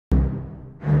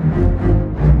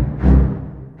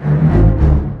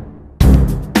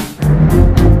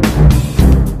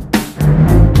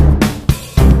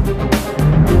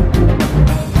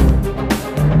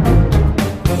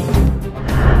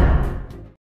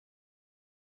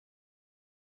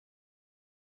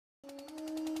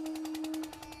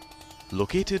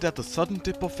Located at the southern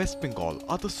tip of West Bengal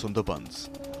are the Sundarbans.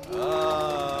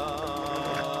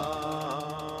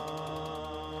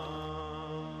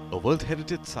 A World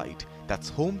Heritage Site that's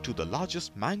home to the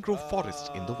largest mangrove forest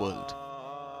in the world.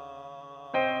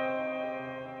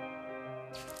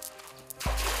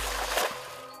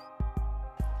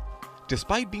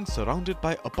 Despite being surrounded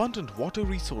by abundant water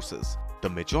resources, the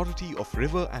majority of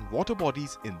river and water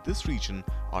bodies in this region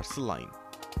are saline,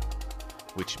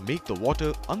 which make the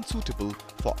water unsuitable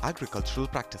for agricultural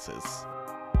practices.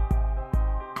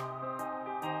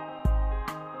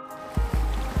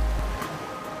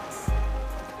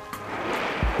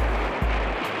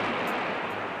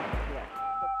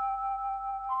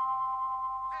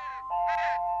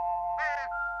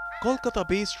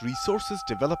 Kolkata-based Resources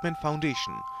Development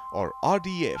Foundation, or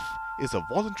RDF, is a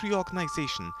voluntary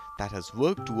organization that has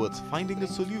worked towards finding a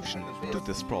solution to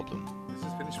this problem. This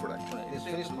is finished product. It is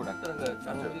finished product.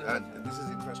 And this is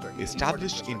infrastructure.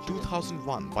 Established in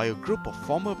 2001 by a group of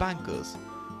former bankers,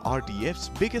 RDF's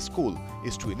biggest goal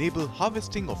is to enable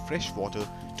harvesting of fresh water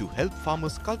to help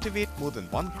farmers cultivate more than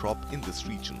one crop in this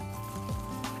region.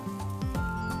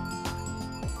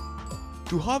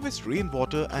 To harvest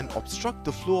rainwater and obstruct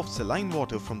the flow of saline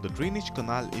water from the drainage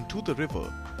canal into the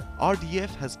river,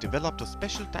 RDF has developed a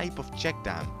special type of check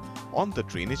dam on the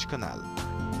drainage canal.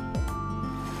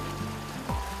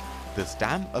 This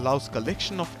dam allows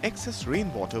collection of excess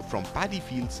rainwater from paddy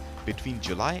fields between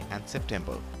July and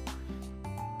September.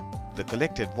 The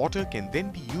collected water can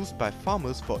then be used by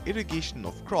farmers for irrigation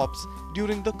of crops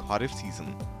during the Kharif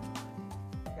season.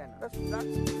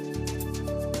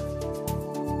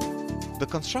 The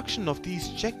construction of these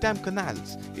check dam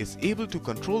canals is able to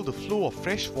control the flow of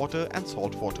fresh water and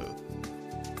salt water.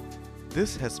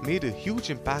 This has made a huge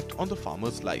impact on the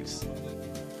farmers' lives,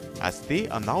 as they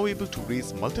are now able to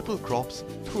raise multiple crops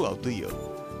throughout the year.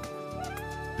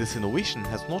 This innovation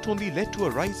has not only led to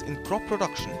a rise in crop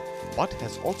production, but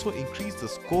has also increased the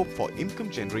scope for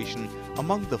income generation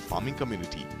among the farming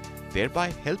community,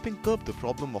 thereby helping curb the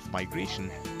problem of migration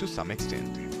to some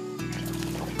extent.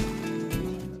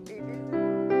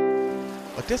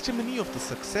 A testimony of the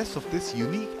success of this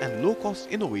unique and low-cost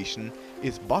innovation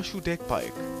is Basudek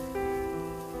Paik,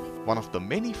 one of the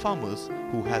many farmers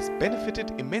who has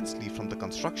benefited immensely from the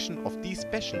construction of these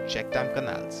special check dam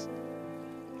canals.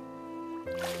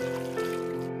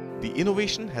 The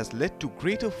innovation has led to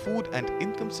greater food and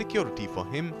income security for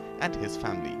him and his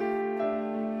family.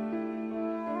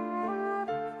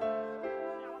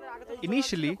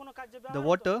 Initially, the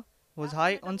water was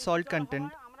high on salt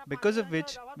content, because of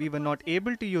which we were not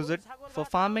able to use it for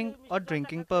farming or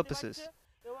drinking purposes.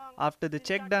 After the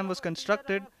check dam was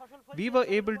constructed, we were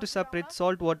able to separate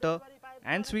salt water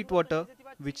and sweet water,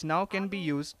 which now can be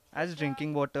used as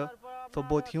drinking water for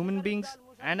both human beings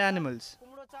and animals.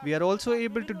 We are also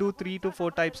able to do 3 to 4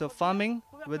 types of farming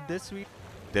with this sweet.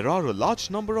 There are a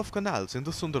large number of canals in the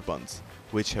Sundarbans,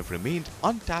 which have remained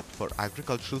untapped for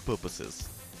agricultural purposes.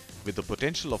 With the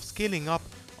potential of scaling up,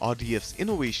 RDF's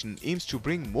innovation aims to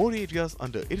bring more areas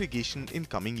under irrigation in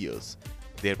coming years,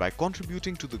 thereby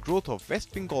contributing to the growth of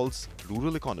West Bengal's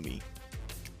rural economy.